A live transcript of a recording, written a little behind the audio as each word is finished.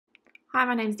Hi,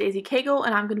 my name is Daisy Cagle,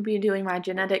 and I'm going to be doing my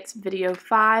genetics video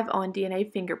 5 on DNA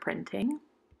fingerprinting.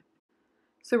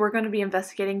 So we're going to be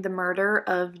investigating the murder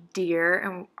of deer,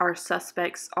 and our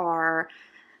suspects are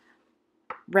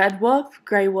red wolf,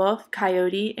 gray wolf,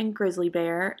 coyote, and grizzly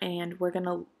bear, and we're going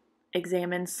to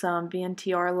examine some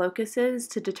VNTR locuses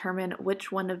to determine which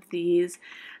one of these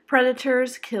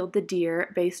predators killed the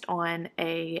deer based on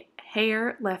a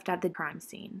hair left at the crime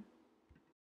scene.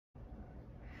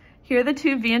 Here are the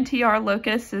two VNTR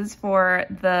locuses for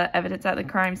the evidence at the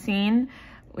crime scene.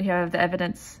 We have the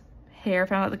evidence hair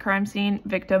found at the crime scene,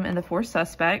 victim, and the 4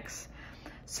 suspects.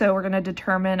 So we're going to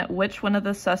determine which one of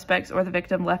the suspects or the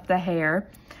victim left the hair.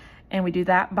 And we do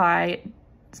that by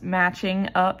matching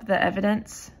up the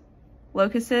evidence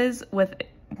locuses with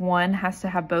one has to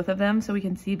have both of them. So we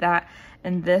can see that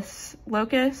in this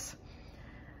locus,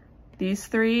 these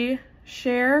 3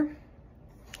 share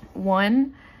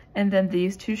one, and then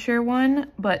these 2 share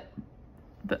one, but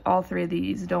all 3 of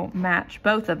these don't match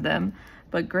both of them,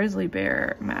 but grizzly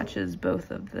bear matches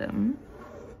both of them.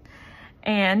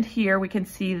 And here we can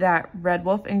see that red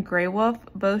wolf and gray wolf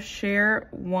both share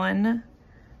one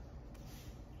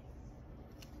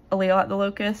allele at the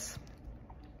locus.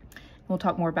 We'll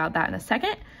talk more about that in a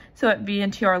second. So at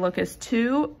VNTR locus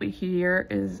 2, here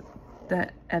is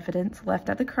the evidence left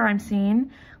at the crime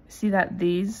scene. We see that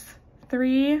these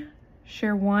 3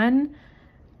 share one,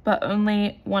 but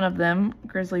only one of them,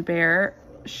 grizzly bear,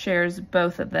 shares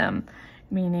both of them,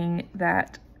 meaning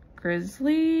that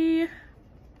grizzly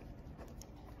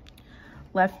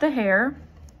left the hair.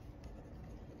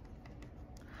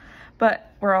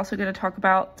 But we're also going to talk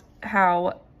about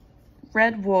how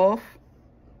red wolf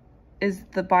is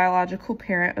the biological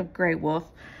parent of gray wolf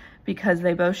because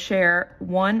they both share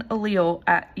one allele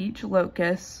at each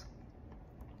locus,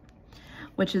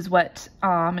 which is what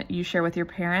you share with your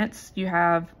parents. You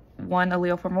have one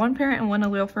allele from one parent and one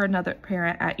allele for another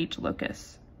parent at each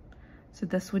locus. So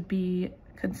this would be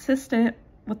consistent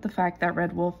with the fact that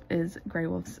red wolf is gray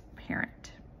wolf's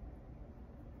parent.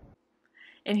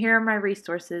 And here are my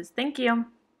resources. Thank you.